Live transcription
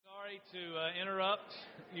to interrupt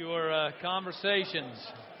your conversations.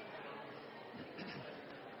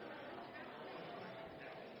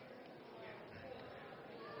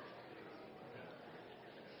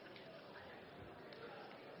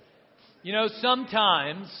 You know,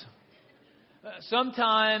 sometimes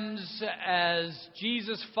as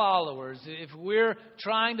Jesus followers, if we're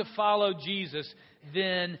trying to follow Jesus,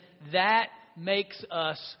 then that makes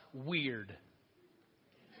us weird.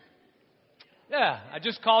 Yeah, I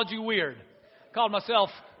just called you weird. Called myself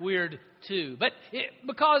weird too.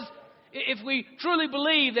 Because if we truly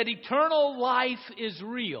believe that eternal life is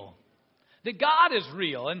real, that God is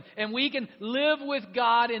real, and we can live with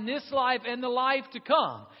God in this life and the life to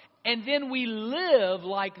come, and then we live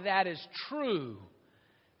like that is true,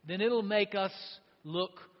 then it'll make us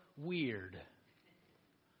look weird.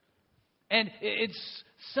 And it's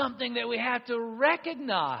something that we have to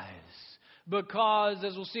recognize. Because,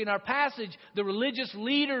 as we'll see in our passage, the religious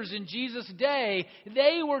leaders in Jesus' day,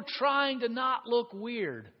 they were trying to not look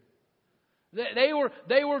weird. They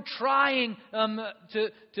were trying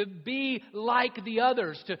to be like the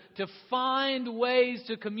others, to find ways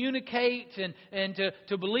to communicate and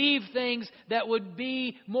to believe things that would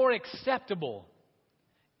be more acceptable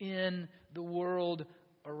in the world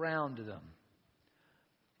around them.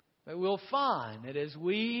 But we'll find that as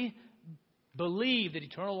we believe that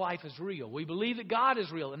eternal life is real, we believe that God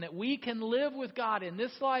is real, and that we can live with God in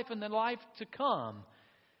this life and the life to come,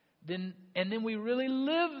 then we really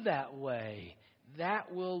live that way,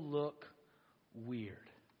 that will look weird.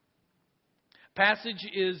 Passage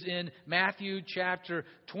is in Matthew chapter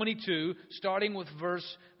 22, starting with verse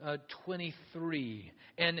 23.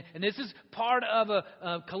 And this is part of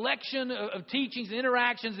a collection of teachings and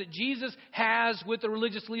interactions that Jesus has with the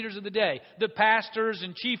religious leaders of the day, the pastors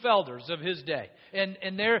and chief elders of his day. And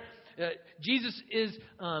Jesus is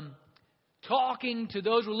talking to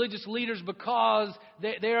those religious leaders because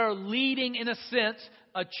they are leading, in a sense,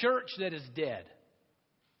 a church that is dead.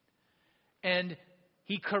 And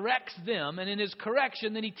he corrects them, and in his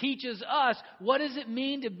correction, then he teaches us, what does it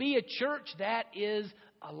mean to be a church that is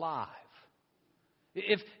alive?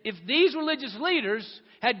 If these religious leaders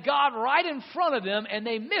had God right in front of them and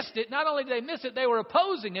they missed it, not only did they miss it, they were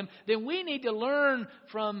opposing him, then we need to learn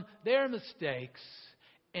from their mistakes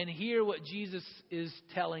and hear what Jesus is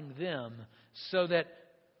telling them so that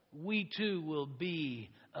we too will be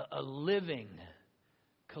a living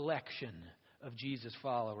collection of Jesus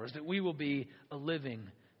followers, that we will be a living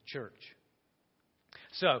church.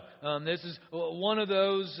 So, this is one of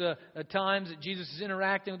those times that Jesus is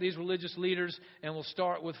interacting with these religious leaders, and we'll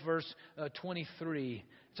start with verse 23.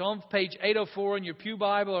 It's on page 804 in your pew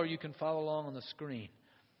Bible, or you can follow along on the screen.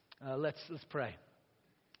 Let's pray.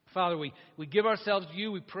 Father, we give ourselves to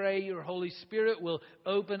you. We pray your Holy Spirit will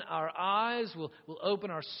open our eyes, will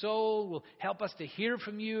open our soul, will help us to hear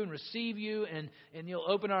from you and receive you, and you'll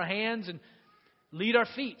open our hands and lead our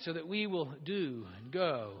feet so that we will do and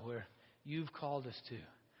go where you've called us to.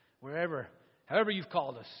 However you've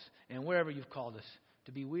called us and wherever you've called us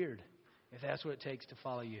to be weird, if that's what it takes to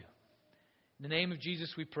follow you. In the name of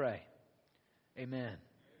Jesus we pray. Amen.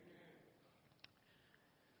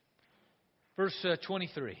 Verse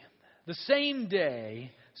 23. The same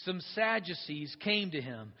day some Sadducees came to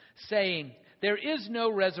him, saying, there is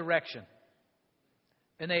no resurrection.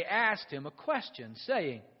 And they asked him a question,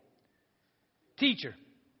 saying, Teacher,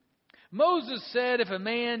 Moses said if a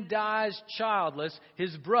man dies childless,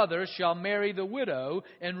 his brother shall marry the widow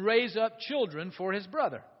and raise up children for his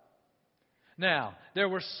brother. Now, there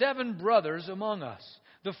were 7 brothers among us.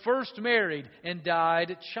 The first married and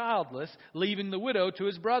died childless, leaving the widow to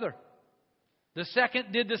his brother. The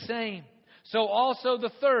second did the same. So also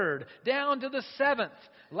the third, down to the 7th.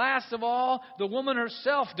 Last of all, the woman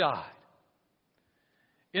herself died.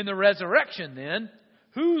 In the resurrection, then,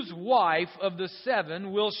 whose wife of the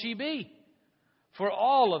 7 will she be? For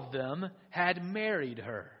all of them had married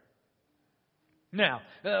her. Now,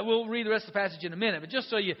 we'll read the rest of the passage in a minute, but just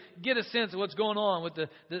so you get a sense of what's going on with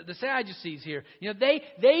the Sadducees here. You know,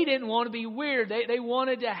 they didn't want to be weird. They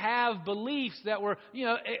wanted to have beliefs that were,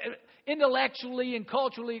 intellectually and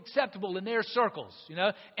culturally acceptable in their circles,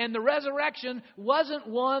 And the resurrection wasn't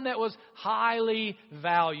one that was highly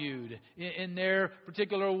valued in their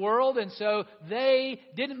particular world, and so they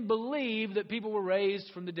didn't believe that people were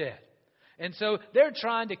raised from the dead. And so they're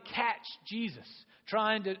trying to catch Jesus,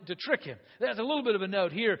 trying to trick him. There's a little bit of a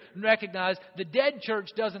note here. Recognize the dead church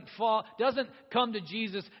doesn't come to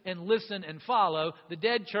Jesus and listen and follow. The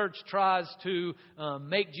dead church tries to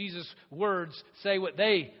make Jesus' words say what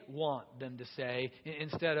they want them to say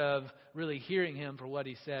instead of really hearing him for what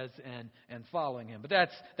he says and following him. But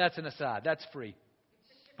that's an aside. That's free.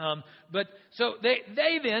 But so they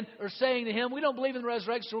then are saying to him, we don't believe in the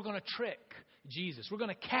resurrection, so we're going to trick Jesus. We're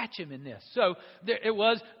going to catch him in this. So it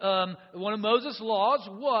was one of Moses' laws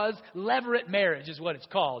was levirate marriage is what it's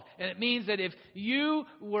called. And it means that if you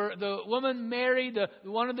were, the woman married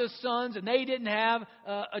one of the sons and they didn't have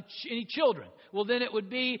any children, well then it would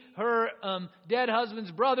be her dead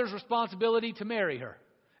husband's brother's responsibility to marry her.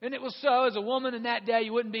 And it was so, as a woman in that day,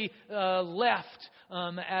 you wouldn't be left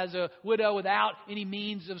as a widow without any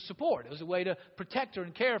means of support. It was a way to protect her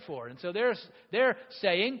and care for her. And so they're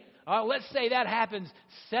saying, let's say that happens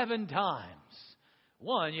 7 times.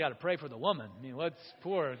 One, you got to pray for the woman. I mean, what's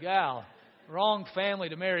poor gal? Wrong family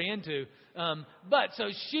to marry into. But so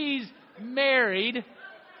she's married,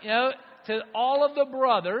 to all of the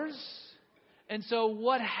brothers. And so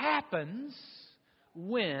what happens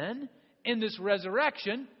when, in this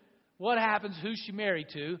resurrection, what happens? Who's she married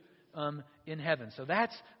to in heaven? So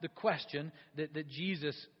that's the question that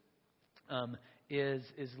Jesus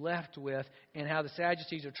is left with, and how the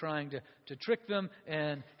Sadducees are trying to trick them,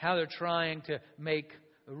 and how they're trying to make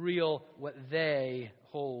real what they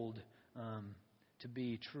hold to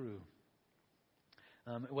be true.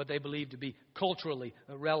 What they believe to be culturally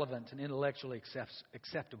relevant and intellectually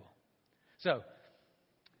acceptable. So,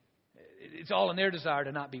 it's all in their desire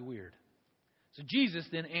to not be weird. So Jesus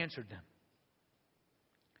then answered them.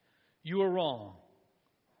 You are wrong,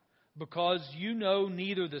 because you know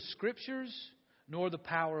neither the Scriptures nor the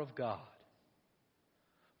power of God.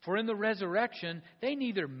 For in the resurrection they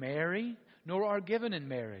neither marry nor are given in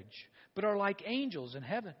marriage, but are like angels in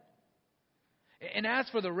heaven. And as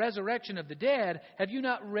for the resurrection of the dead, have you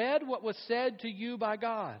not read what was said to you by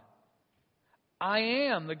God? I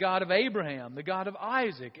am the God of Abraham, the God of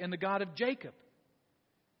Isaac, and the God of Jacob.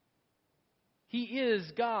 He is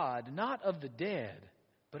God, not of the dead,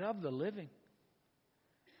 but of the living.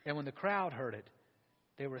 And when the crowd heard it,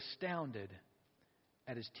 they were astounded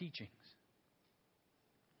at his teachings.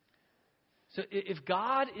 So if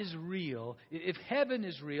God is real, if heaven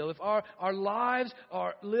is real, if our lives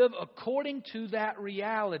live according to that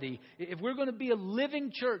reality, if we're going to be a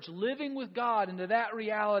living church, living with God into that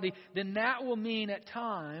reality, then that will mean at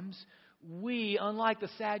times we, unlike the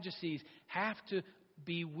Sadducees, have to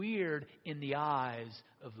be weird in the eyes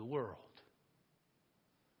of the world.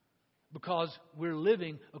 Because we're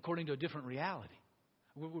living according to a different reality.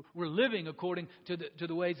 We're living according to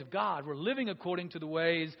the ways of God. We're living according to the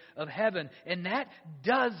ways of heaven. And that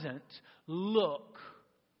doesn't look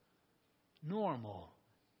normal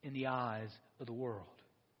in the eyes of the world.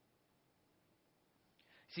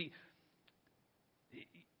 See,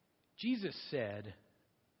 Jesus said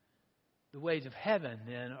the ways of heaven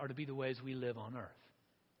then are to be the ways we live on earth.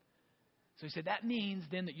 So he said that means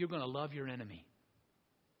then that you're going to love your enemy.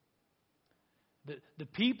 The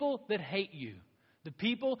people that hate you, the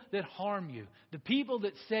people that harm you, the people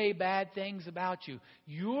that say bad things about you,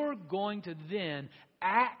 you're going to then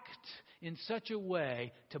act in such a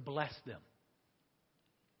way to bless them.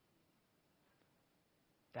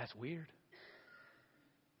 That's weird.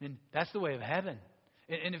 And that's the way of heaven.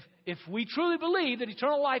 And if we truly believe that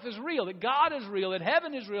eternal life is real, that God is real, that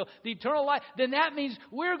heaven is real, the eternal life, then that means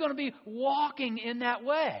we're going to be walking in that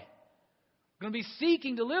way. We're going to be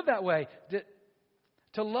seeking to live that way,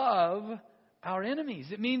 to love our enemies.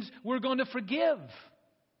 It means we're going to forgive.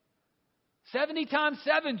 70 times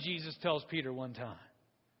 7, Jesus tells Peter one time.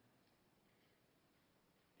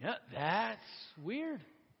 Yeah, that's weird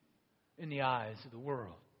in the eyes of the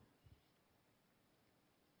world.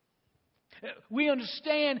 We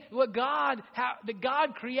understand that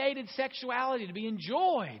God created sexuality to be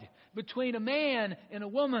enjoyed between a man and a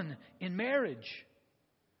woman in marriage.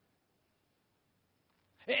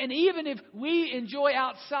 And even if we enjoy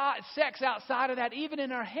sex outside of that, even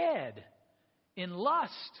in our head, in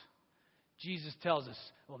lust, Jesus tells us,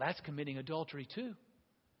 well, that's committing adultery too.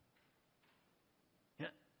 Yeah.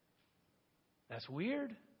 That's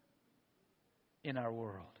weird in our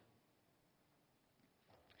world.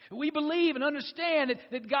 We believe and understand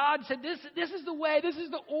that God said this is the way, this is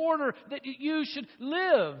the order that you should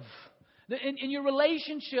live. In your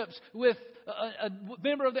relationships with a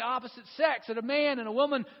member of the opposite sex, that a man and a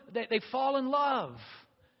woman, they fall in love.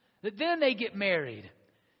 That then they get married.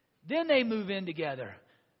 Then they move in together.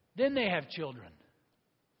 Then they have children.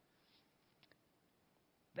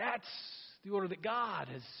 That's the order that God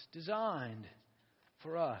has designed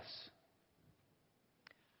for us.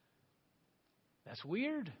 That's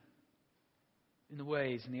weird in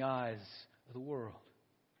the eyes of the world.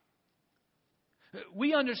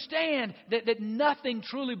 We understand that nothing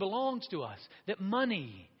truly belongs to us. That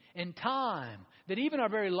money and time, that even our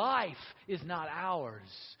very life is not ours,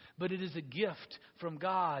 but it is a gift from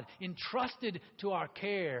God, entrusted to our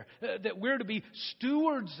care, that we're to be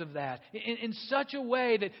stewards of that in such a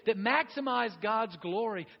way that maximize God's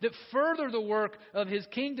glory, that further the work of His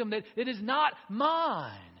kingdom, that it is not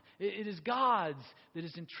mine, it is God's that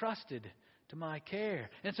is entrusted to my care.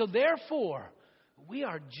 And so therefore, we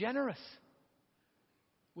are generous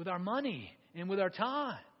with our money and with our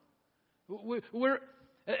time. We're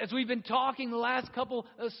as we've been talking the last couple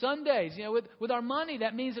of Sundays, with our money,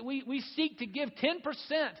 that means that we seek to give 10%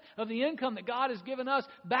 of the income that God has given us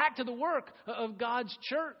back to the work of God's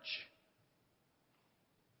church.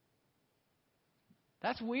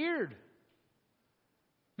 That's weird.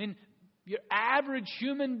 I mean, your average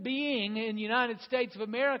human being in the United States of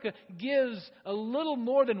America gives a little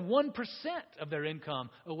more than 1% of their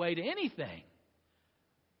income away to anything.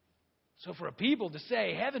 So for a people to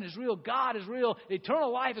say heaven is real, God is real,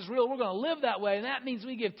 eternal life is real, we're going to live that way, and that means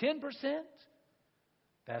we give 10%?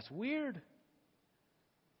 That's weird.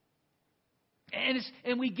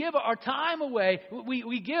 And we give our time away,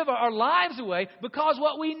 we give our lives away, because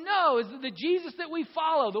what we know is that the Jesus that we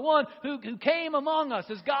follow, the one who came among us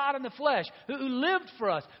as God in the flesh, who lived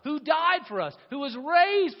for us, who died for us, who was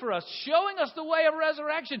raised for us, showing us the way of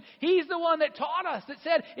resurrection, He's the one that taught us, that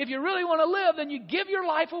said, if you really want to live, then you give your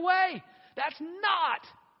life away. That's not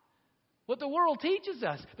what the world teaches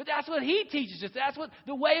us, but that's what He teaches us. That's what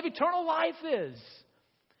the way of eternal life is.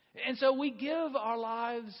 And so we give our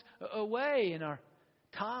lives away and our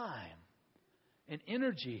time and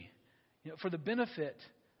energy, for the benefit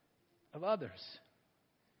of others.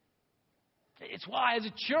 It's why, as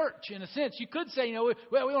a church, in a sense, you could say, we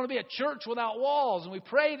want to be a church without walls, and we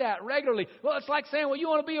pray that regularly. Well, it's like saying, you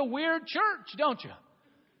want to be a weird church, don't you?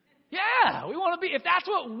 Yeah, we want to be. If that's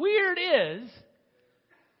what weird is,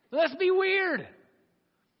 let's be weird.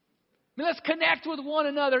 Let's connect with one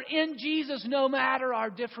another in Jesus, no matter our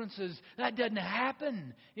differences. That doesn't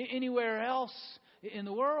happen anywhere else in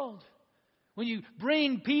the world. When you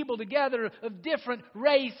bring people together of different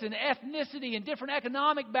race and ethnicity and different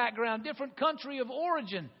economic background, different country of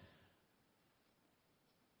origin,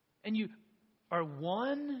 and you are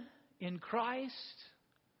one in Christ,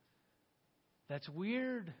 that's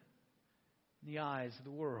weird in the eyes of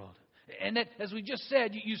the world. And that, as we just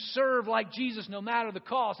said, you serve like Jesus no matter the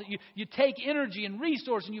cost. That you take energy and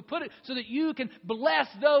resource and you put it so that you can bless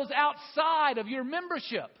those outside of your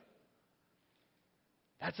membership.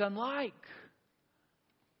 That's unlike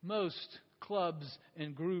most clubs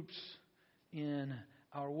and groups in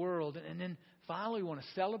our world. And then finally, we want to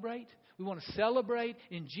celebrate. We want to celebrate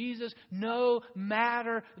in Jesus no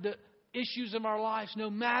matter the issues of our lives, no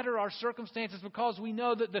matter our circumstances, because we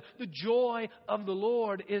know that the joy of the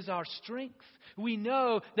Lord is our strength. We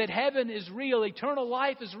know that heaven is real, eternal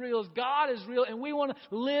life is real, God is real, and we want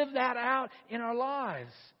to live that out in our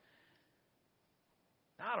lives.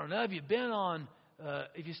 I don't know if you've been on,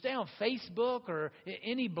 if you stay on Facebook or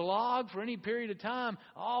any blog for any period of time,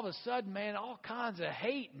 all of a sudden, man, all kinds of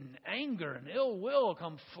hate and anger and ill will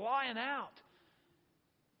come flying out.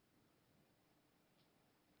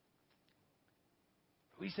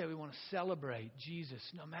 We say we want to celebrate Jesus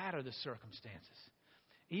no matter the circumstances.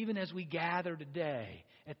 Even as we gather today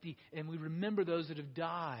and we remember those that have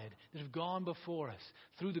died, that have gone before us,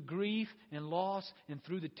 through the grief and loss and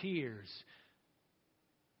through the tears,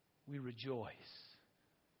 we rejoice.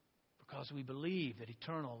 Because we believe that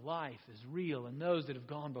eternal life is real, and those that have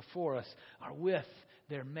gone before us are with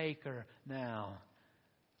their Maker now,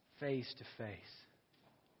 face to face.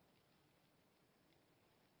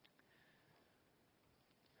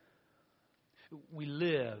 We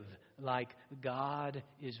live like God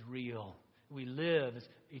is real. We live as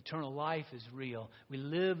eternal life is real. We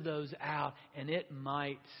live those out, and it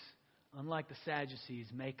might, unlike the Sadducees,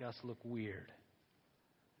 make us look weird.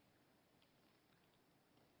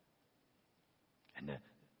 And the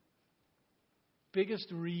biggest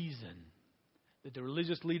reason that the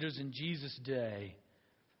religious leaders in Jesus' day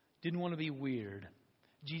didn't want to be weird,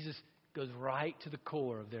 Jesus goes right to the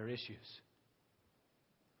core of their issues.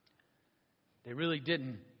 They really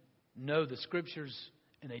didn't know the Scriptures,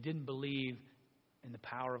 and they didn't believe in the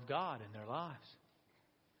power of God in their lives.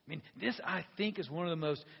 I mean, this, I think, is one of the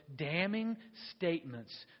most damning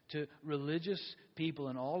statements to religious people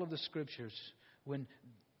in all of the Scriptures when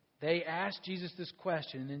they ask Jesus this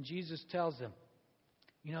question, and then Jesus tells them,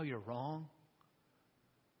 you're wrong.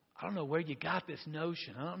 I don't know where you got this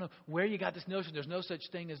notion. I don't know where you got this notion. There's no such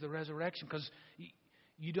thing as the resurrection, because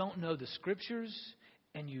you don't know the Scriptures,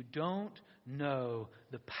 and you don't know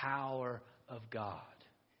the power of God.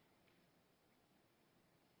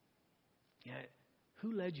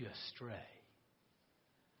 Who led you astray?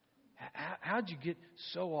 how'd you get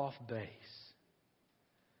so off base?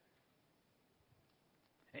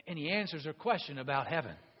 And he answers her question about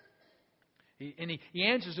heaven. He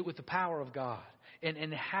answers it with the power of God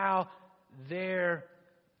and how their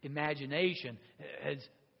imagination has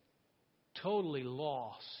totally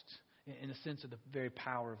lost in the sense of the very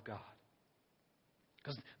power of God.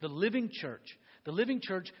 Because the living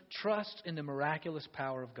church trusts in the miraculous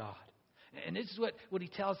power of God. And this is what he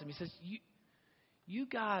tells them. He says, you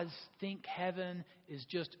guys think heaven is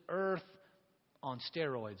just earth on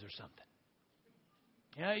steroids or something.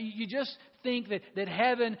 You just think that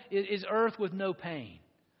heaven is earth with no pain.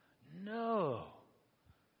 No.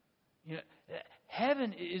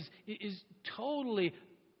 Heaven is totally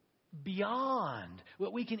beyond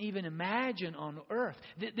what we can even imagine on earth.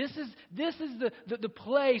 This is the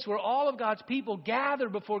place where all of God's people gather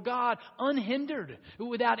before God unhindered,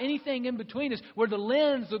 without anything in between us, where the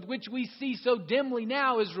lens with which we see so dimly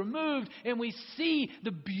now is removed, and we see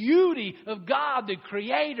the beauty of God, the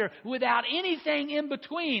Creator, without anything in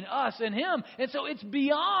between us and Him. And so it's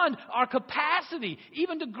beyond our capacity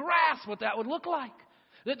even to grasp what that would look like.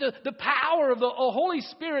 The power of the Holy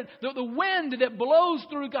Spirit, the wind that blows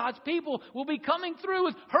through God's people will be coming through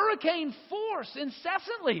with hurricane force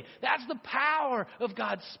incessantly. That's the power of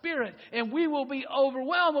God's Spirit. And we will be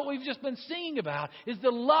overwhelmed. What we've just been singing about is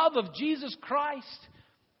the love of Jesus Christ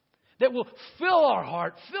that will fill our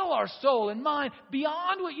heart, fill our soul and mind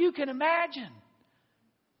beyond what you can imagine.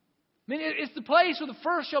 I mean, it's the place where the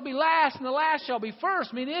first shall be last and the last shall be first.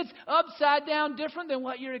 I mean, it's upside down different than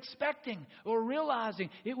what you're expecting or realizing.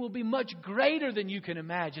 It will be much greater than you can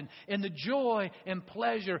imagine. And the joy and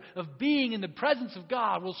pleasure of being in the presence of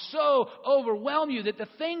God will so overwhelm you that the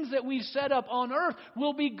things that we've set up on earth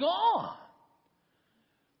will be gone.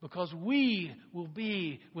 Because we will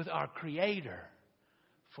be with our Creator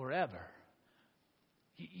forever.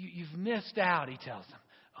 You've missed out, he tells them,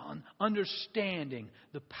 on understanding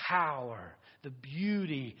the power, the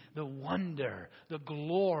beauty, the wonder, the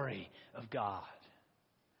glory of God.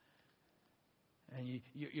 And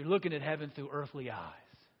you're looking at heaven through earthly eyes.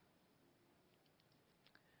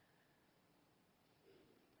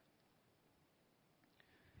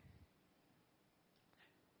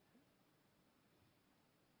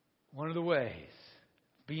 One of the ways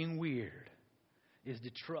of being weird is to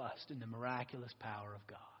trust in the miraculous power of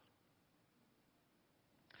God.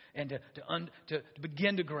 And to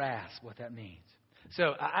begin to grasp what that means.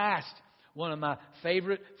 So I asked one of my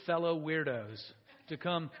favorite fellow weirdos to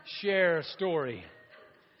come share a story.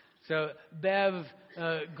 So Bev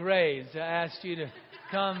Graves, I asked you to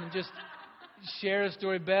come and just share a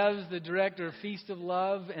story. Bev's the director of Feast of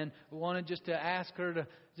Love, and wanted just to ask her to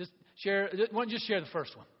just share the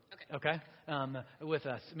first one. Okay? With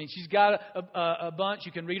us. I mean, she's got a bunch.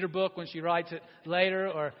 You can read her book when she writes it later,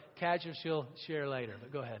 or catch her. She'll share later.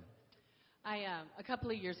 But go ahead. A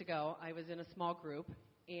couple of years ago, I was in a small group,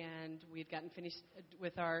 and we'd gotten finished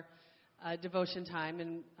with our devotion time,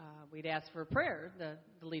 and we'd asked for a prayer. The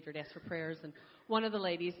leader had asked for prayers, and one of the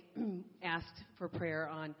ladies asked for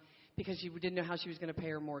prayer because she didn't know how she was going to pay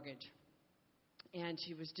her mortgage. And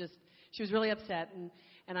she was really upset,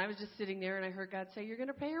 and I was just sitting there, and I heard God say, "You're going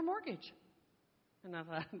to pay your mortgage." And I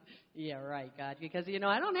thought, yeah, right, God, because, I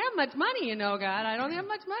don't have much money, God. I don't have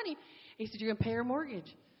much money. He said, "You're going to pay your mortgage." I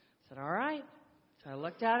said, "All right." So I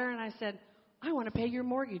looked at her, and I said, "I want to pay your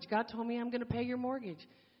mortgage. God told me I'm going to pay your mortgage."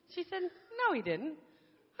 She said, "No, He didn't."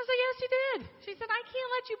 I said, "Yes, He did." She said, "I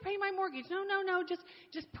can't let you pay my mortgage." No,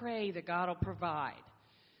 just pray that God will provide.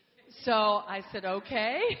 So I said,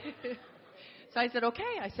 "Okay." So I said,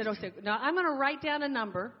 "Okay." I said, "Okay, now I'm going to write down a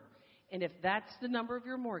number, and if that's the number of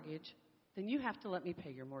your mortgage, then you have to let me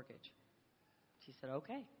pay your mortgage." She said,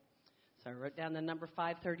 "Okay." So I wrote down the number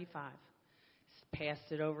 535,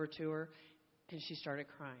 passed it over to her, and she started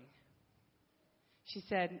crying. She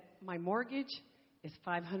said, "My mortgage is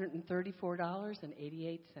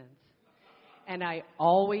 $534.88, and I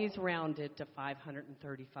always rounded to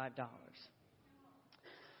 $535.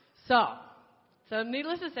 So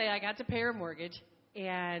needless to say, I got to pay her mortgage,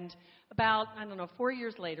 and about, 4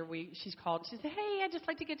 years later, she's called. She said, "Hey, I'd just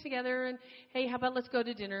like to get together, and hey, how about let's go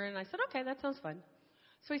to dinner?" And I said, "Okay, that sounds fun."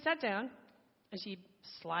 So we sat down, and she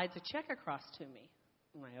slides a check across to me.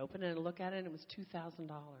 And I opened it and look at it, and it was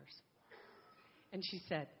 $2,000. And she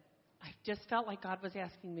said, "I just felt like God was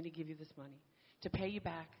asking me to give you this money, to pay you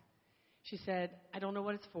back." She said, "I don't know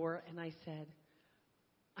what it's for." And I said,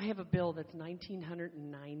 "I have a bill that's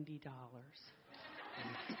 $1,990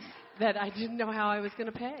 that I didn't know how I was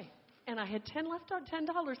going to pay. And I had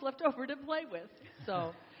 $10 left over to play with."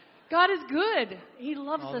 So God is good. He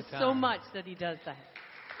loves us so much that He does that.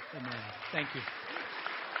 Amen. Thank you.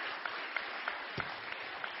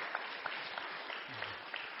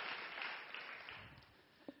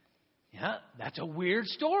 Yeah, that's a weird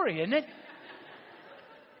story, isn't it?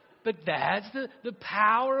 But that's the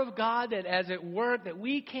power of God that as at work that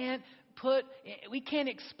we can't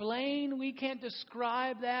explain, we can't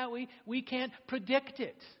describe that, we can't predict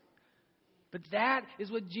it. But that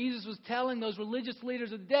is what Jesus was telling those religious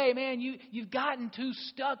leaders of the day. Man, you've gotten too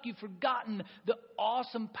stuck. You've forgotten the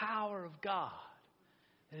awesome power of God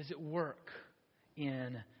that is at work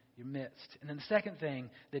in your midst. And then the second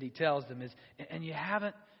thing that he tells them is, and you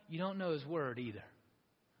don't know his word either.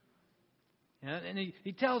 And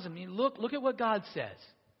he tells them, look at what God says.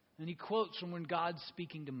 And he quotes from when God's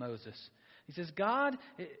speaking to Moses. He says,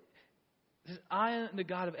 I am the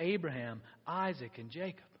God of Abraham, Isaac, and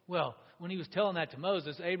Jacob. Well, when he was telling that to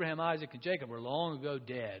Moses, Abraham, Isaac, and Jacob were long ago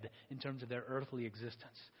dead in terms of their earthly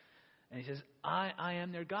existence. And he says, I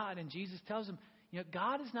am their God. And Jesus tells them,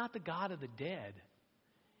 God is not the God of the dead.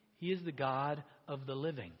 He is the God of the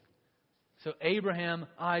living. So Abraham,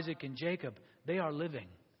 Isaac, and Jacob, they are living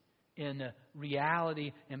in the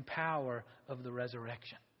reality and power of the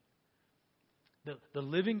resurrection. The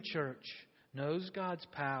living church knows God's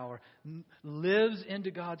power, lives into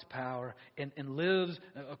God's power, and lives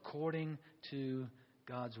according to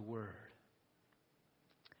God's word.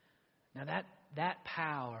 Now that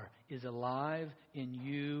power is alive in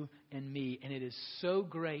you and me, and it is so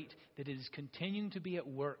great that it is continuing to be at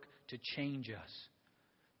work to change us,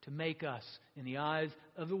 to make us, in the eyes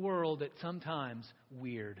of the world, that sometimes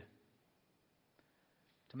weird.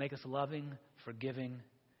 To make us loving, forgiving,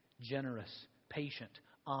 generous, patient,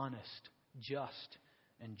 honest, just,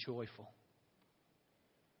 and joyful.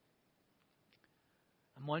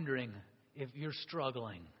 I'm wondering if you're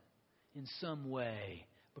struggling in some way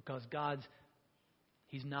because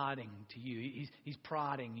He's nodding to you. He's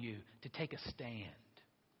prodding you to take a stand.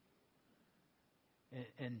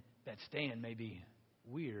 And that stand may be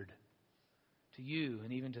weird to you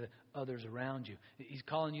and even to others around you. He's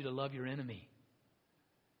calling you to love your enemy.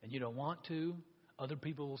 And you don't want to. Other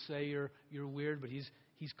people will say you're weird, but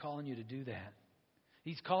He's calling you to do that.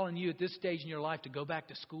 He's calling you at this stage in your life to go back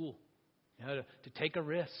to school, to take a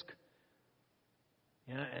risk.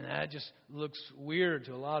 And that just looks weird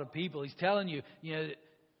to a lot of people. He's telling you,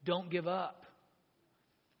 don't give up.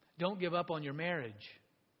 Don't give up on your marriage.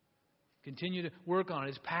 Continue to work on it.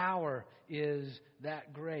 His power is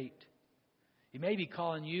that great. He may be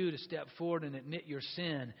calling you to step forward and admit your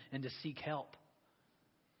sin and to seek help.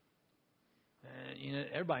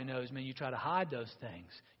 Everybody knows, man, you try to hide those things.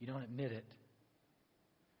 You don't admit it.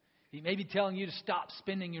 He may be telling you to stop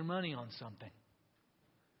spending your money on something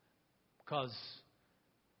because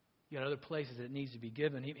you got other places that it needs to be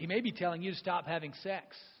given. He may be telling you to stop having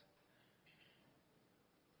sex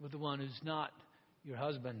with the one who's not your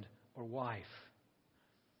husband or wife.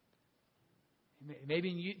 He may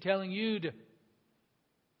be telling you to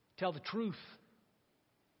tell the truth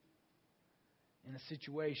in a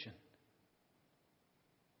situation.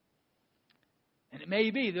 And it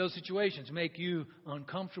may be those situations make you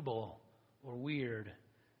uncomfortable or weird.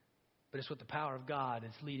 But it's what the power of God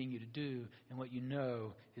is leading you to do and what you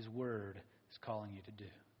know His Word is calling you to do.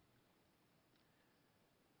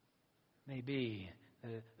 Maybe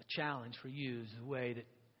a challenge for you is the way that,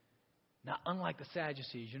 not unlike the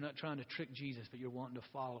Sadducees, you're not trying to trick Jesus, but you're wanting to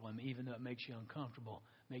follow Him, even though it makes you uncomfortable,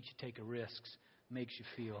 makes you take a risk, makes you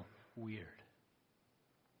feel weird.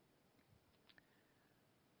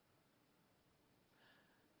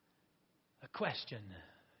 A question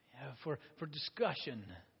for discussion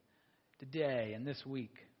today and this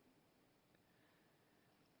week.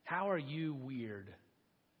 How are you weird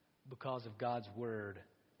because of God's Word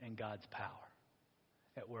and God's power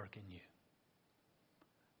at work in you?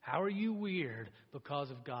 How are you weird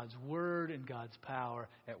because of God's Word and God's power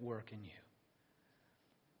at work in you?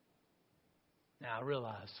 Now, I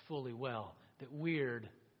realize fully well that weird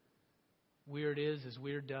is as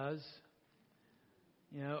weird does.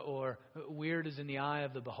 Or weird is in the eye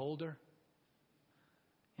of the beholder.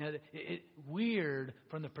 Weird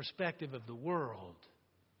from the perspective of the world.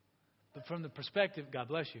 But from the perspective, God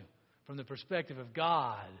bless you, from the perspective of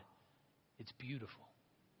God, it's beautiful.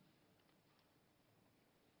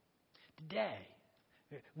 Today,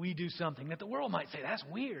 we do something that the world might say, that's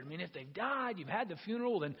weird. I mean, if they've died, you've had the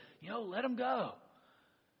funeral, then, let them go.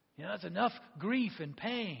 That's enough grief and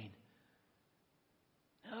pain.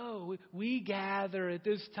 No, we gather at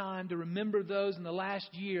this time to remember those in the last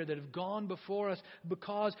year that have gone before us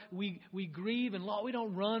because we grieve and loss. We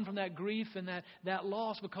don't run from that grief and that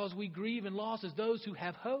loss because we grieve and loss as those who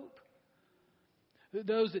have hope.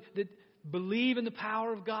 Those believe in the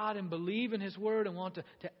power of God and believe in His Word and want to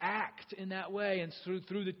act in that way. And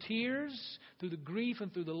through the tears, through the grief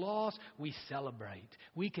and through the loss, we celebrate.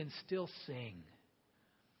 We can still sing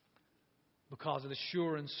because of the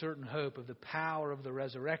sure and certain hope of the power of the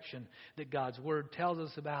resurrection that God's Word tells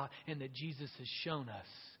us about and that Jesus has shown us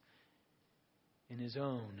in His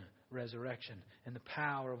own resurrection and the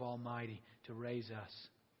power of Almighty to raise us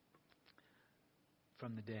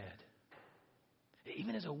from the dead.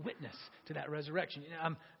 Even as a witness to that resurrection.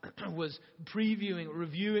 I was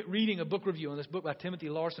reading a book review on this book by Timothy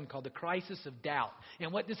Larson called The Crisis of Doubt.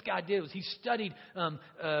 And what this guy did was he studied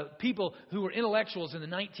people who were intellectuals in the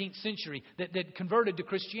 19th century that converted to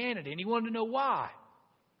Christianity. And he wanted to know why.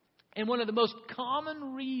 And one of the most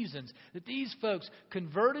common reasons that these folks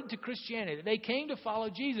converted to Christianity, that they came to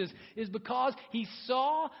follow Jesus, is because he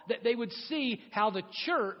saw that they would see how the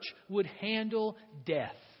church would handle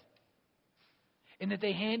death. And that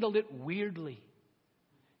they handled it weirdly,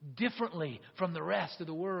 differently from the rest of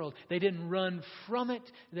the world. They didn't run from it.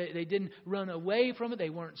 They didn't run away from it.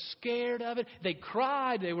 They weren't scared of it. They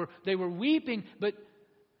cried. They were weeping, but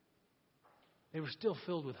they were still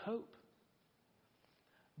filled with hope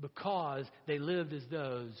because they lived as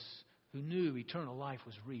those who knew eternal life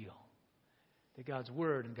was real. That God's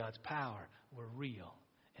Word and God's power were real.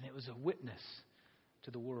 And it was a witness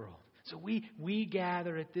to the world. So we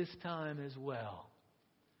gather at this time as well,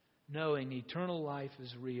 knowing eternal life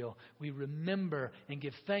is real. We remember and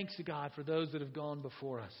give thanks to God for those that have gone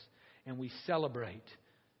before us. And we celebrate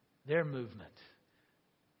their movement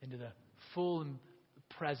into the full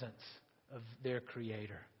presence of their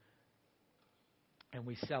Creator. And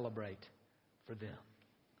we celebrate for them.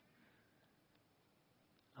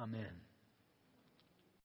 Amen.